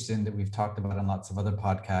engaged in that we've talked about on lots of other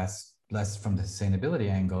podcasts, less from the sustainability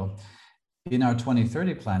angle, in our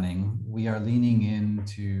 2030 planning, we are leaning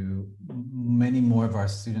into many more of our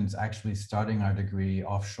students actually starting our degree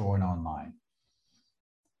offshore and online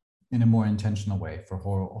in a more intentional way for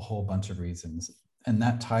a whole bunch of reasons. And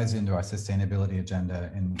that ties into our sustainability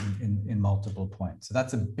agenda in multiple points. So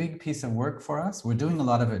that's a big piece of work for us. We're doing a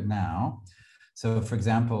lot of it now. So for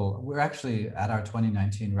example, we're actually at our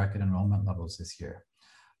 2019 record enrollment levels this year.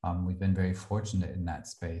 We've been very fortunate in that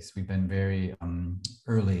space. We've been very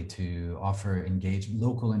early to offer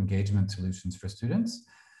local engagement solutions for students.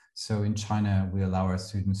 So in China, we allow our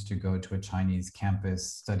students to go to a Chinese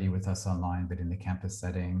campus, study with us online, but in the campus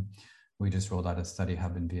setting. We just rolled out a study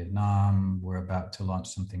hub in Vietnam. We're about to launch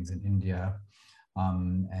some things in India.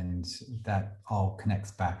 And that all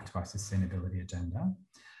connects back to our sustainability agenda.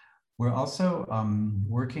 We're also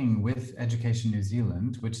working with Education New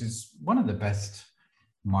Zealand, which is one of the best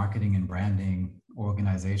marketing and branding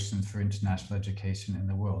organizations for international education in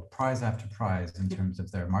the world, prize after prize in terms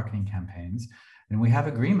of their marketing campaigns. And we have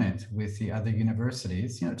agreement with the other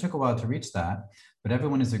universities. It took a while to reach that, but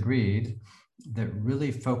everyone has agreed that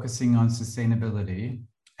really focusing on sustainability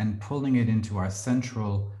and pulling it into our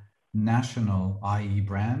central national IE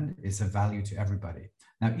brand is a value to everybody.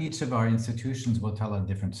 Now, each of our institutions will tell a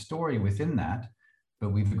different story within that,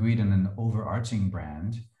 but we've agreed on an overarching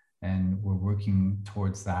brand. And we're working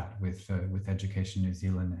towards that with Education New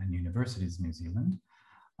Zealand and Universities New Zealand.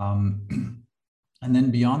 And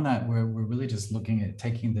then beyond that, we're really just looking at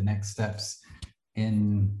taking the next steps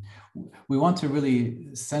we want to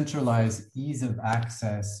really centralize ease of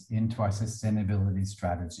access into our sustainability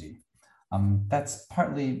strategy. That's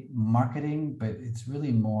partly marketing, but it's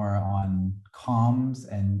really more on comms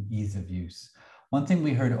and ease of use. One thing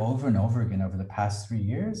we heard over and over again over the past 3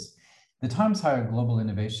 years, the Times Higher Global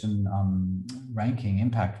Innovation ranking,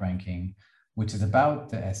 impact ranking, which is about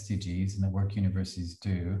the SDGs and the work universities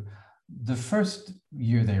do, the first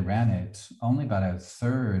year they ran it, only about a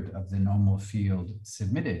third of the normal field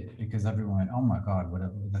submitted because everyone went, oh my God,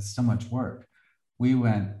 that's so much work. We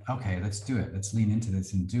went, okay, let's do it. Let's lean into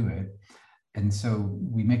this and do it. And so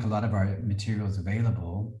we make a lot of our materials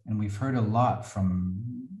available, and we've heard a lot from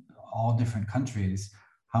all different countries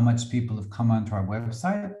how much people have come onto our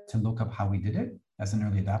website to look up how we did it as an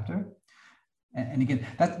early adapter. And again,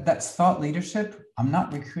 that's thought leadership. I'm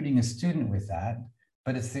not recruiting a student with that,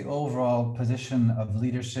 but it's the overall position of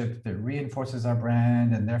leadership that reinforces our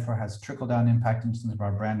brand and therefore has trickle-down impact in terms of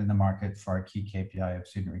our brand in the market for our key KPI of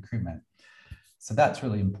student recruitment. So that's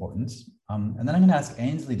really important. And then I'm going to ask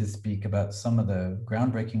Ainsley to speak about some of the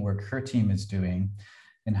groundbreaking work her team is doing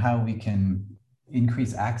and how we can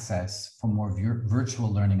increase access for more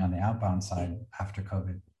virtual learning on the outbound side after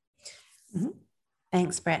COVID. Mm-hmm.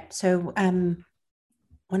 Thanks, Brett. So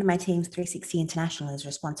one of my teams, 360 International, is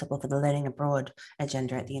responsible for the learning abroad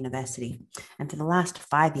agenda at the university. And for the last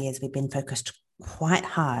 5 years, we've been focused quite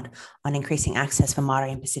hard on increasing access for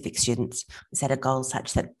Māori and Pacific students. We set a goal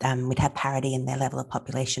such that we'd have parity in their level of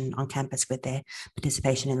population on campus with their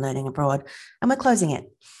participation in learning abroad. And we're closing it.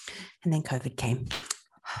 And then COVID came.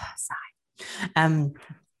 Sigh.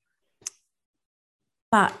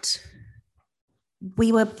 But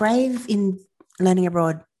we were brave in learning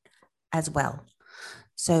abroad as well.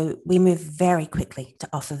 So we moved very quickly to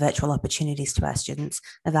offer virtual opportunities to our students,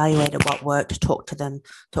 evaluated what worked, talked to them,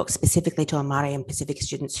 talked specifically to our Māori and Pacific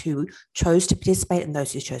students who chose to participate and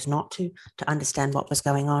those who chose not to understand what was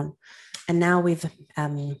going on. And now we've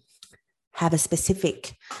have a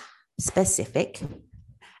specific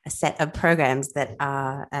set of programs that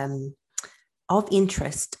are of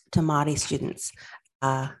interest to Māori students,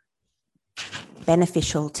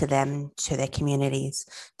 beneficial to them, to their communities,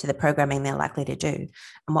 to the programming they're likely to do.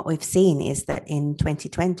 And what we've seen is that in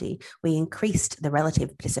 2020, we increased the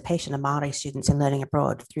relative participation of Māori students in learning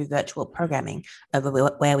abroad through virtual programming over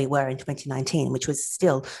where we were in 2019, which was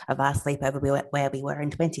still a vast leap over where we were in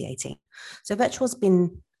 2018. So virtual's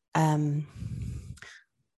been a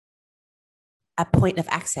point of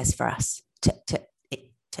access for us to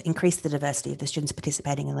increase the diversity of the students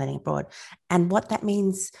participating in learning abroad. And what that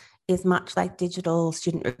means is much like digital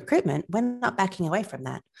student recruitment, we're not backing away from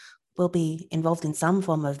that. will be involved in some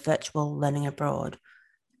form of virtual learning abroad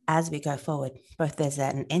as we go forward. Both there's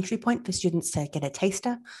an entry point for students to get a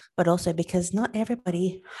taster, but also because not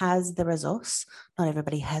everybody has the resource, not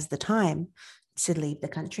everybody has the time to leave the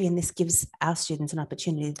country. And this gives our students an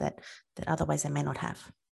opportunity that otherwise they may not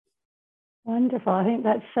have. Wonderful. I think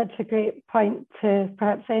that's such a great point to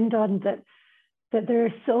perhaps end on, that there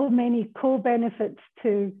are so many co-benefits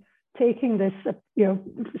to taking this,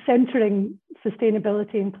 centering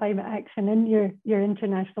sustainability and climate action in your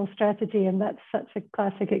international strategy. And that's such a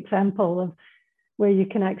classic example of where you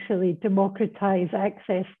can actually democratize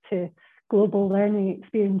access to global learning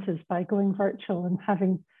experiences by going virtual and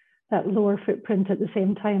having that lower footprint at the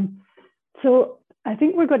same time. So I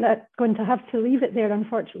think we're going to have to leave it there,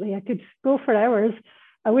 unfortunately. I could go for hours.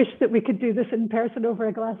 I wish that we could do this in person over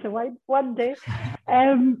a glass of wine one day.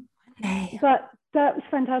 But that was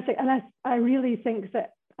fantastic. And I really think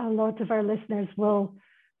that a lot of our listeners will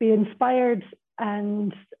be inspired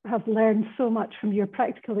and have learned so much from your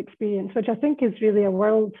practical experience, which I think is really a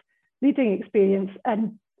world-leading experience.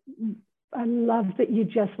 And I love that you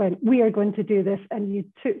just went, we are going to do this. And you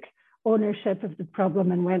took ownership of the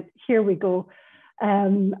problem and went, here we go.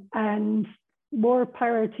 And more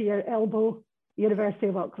power to your elbow, University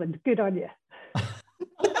of Auckland. Good on you.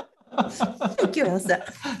 Thank you, Elsa.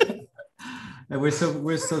 We're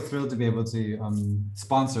so thrilled to be able to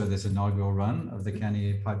sponsor this inaugural run of the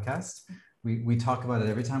CANI podcast. We talk about it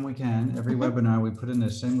every time we can. Every webinar we put in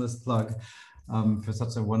a shameless plug for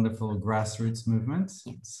such a wonderful grassroots movement.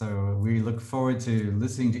 So we look forward to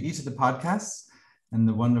listening to each of the podcasts and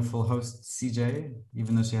the wonderful host CJ,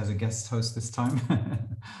 even though she has a guest host this time.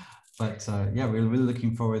 But we're really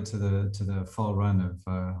looking forward to the fall run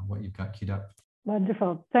of what you've got queued up.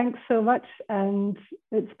 Wonderful. Thanks so much. And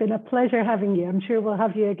it's been a pleasure having you. I'm sure we'll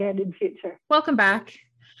have you again in future. Welcome back.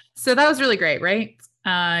 So that was really great, right?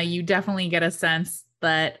 You definitely get a sense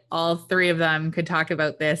that all three of them could talk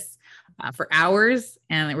about this for hours,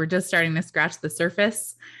 and we're just starting to scratch the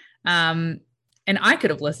surface. And I could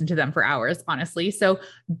have listened to them for hours, honestly. So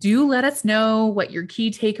do let us know what your key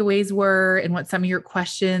takeaways were and what some of your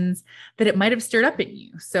questions that it might have stirred up in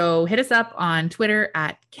you. So hit us up on Twitter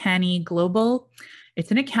at CANI Global. It's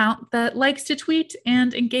an account that likes to tweet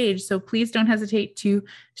and engage. So please don't hesitate to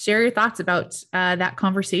share your thoughts about that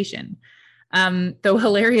conversation. Though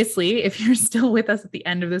hilariously, if you're still with us at the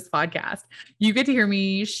end of this podcast, you get to hear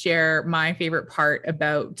me share my favorite part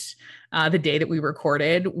about the day that we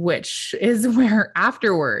recorded, which is where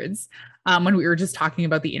afterwards, when we were just talking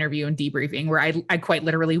about the interview and debriefing, where I quite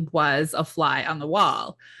literally was a fly on the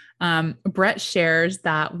wall. Brett shares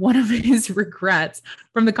that one of his regrets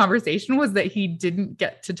from the conversation was that he didn't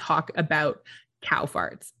get to talk about cow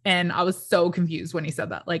farts. And I was so confused when he said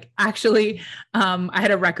that. Like, actually, I had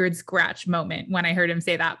a record scratch moment when I heard him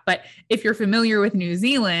say that. But if you're familiar with New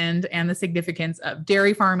Zealand and the significance of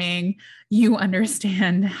dairy farming, you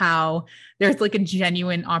understand how there's like a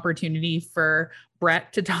genuine opportunity for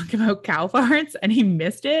Brett to talk about cow farts, and he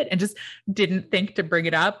missed it and just didn't think to bring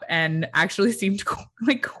it up and actually seemed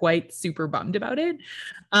like quite super bummed about it.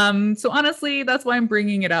 So honestly, that's why I'm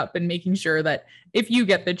bringing it up and making sure that if you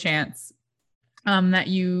get the chance, that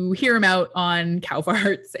you hear him out on cow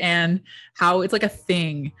farts and how it's like a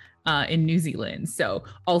thing in New Zealand. So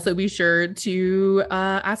also be sure to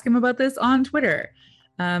ask him about this on Twitter.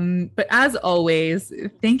 But as always,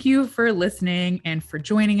 thank you for listening and for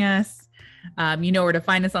joining us. You know where to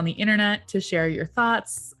find us on the internet to share your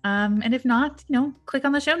thoughts. And if not, click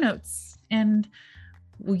on the show notes and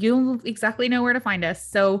you'll exactly know where to find us.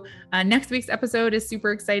 So next week's episode is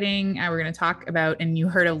super exciting. We're going to talk about, and you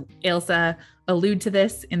heard Ailsa allude to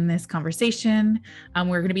this in this conversation.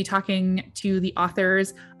 We're going to be talking to the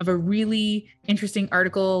authors of a really interesting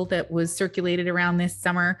article that was circulated around this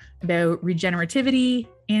summer about regenerativity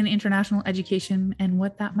in international education and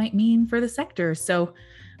what that might mean for the sector. So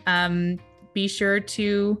be sure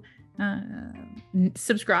to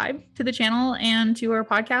subscribe to the channel and to our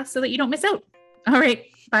podcast so that you don't miss out. All right.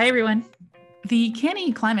 Bye, everyone. The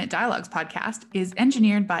CANI Climate Dialogues podcast is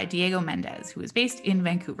engineered by Diego Mendez, who is based in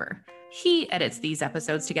Vancouver. He edits these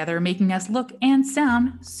episodes together, making us look and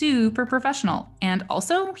sound super professional. And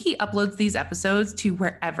also, he uploads these episodes to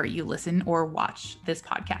wherever you listen or watch this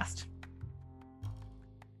podcast.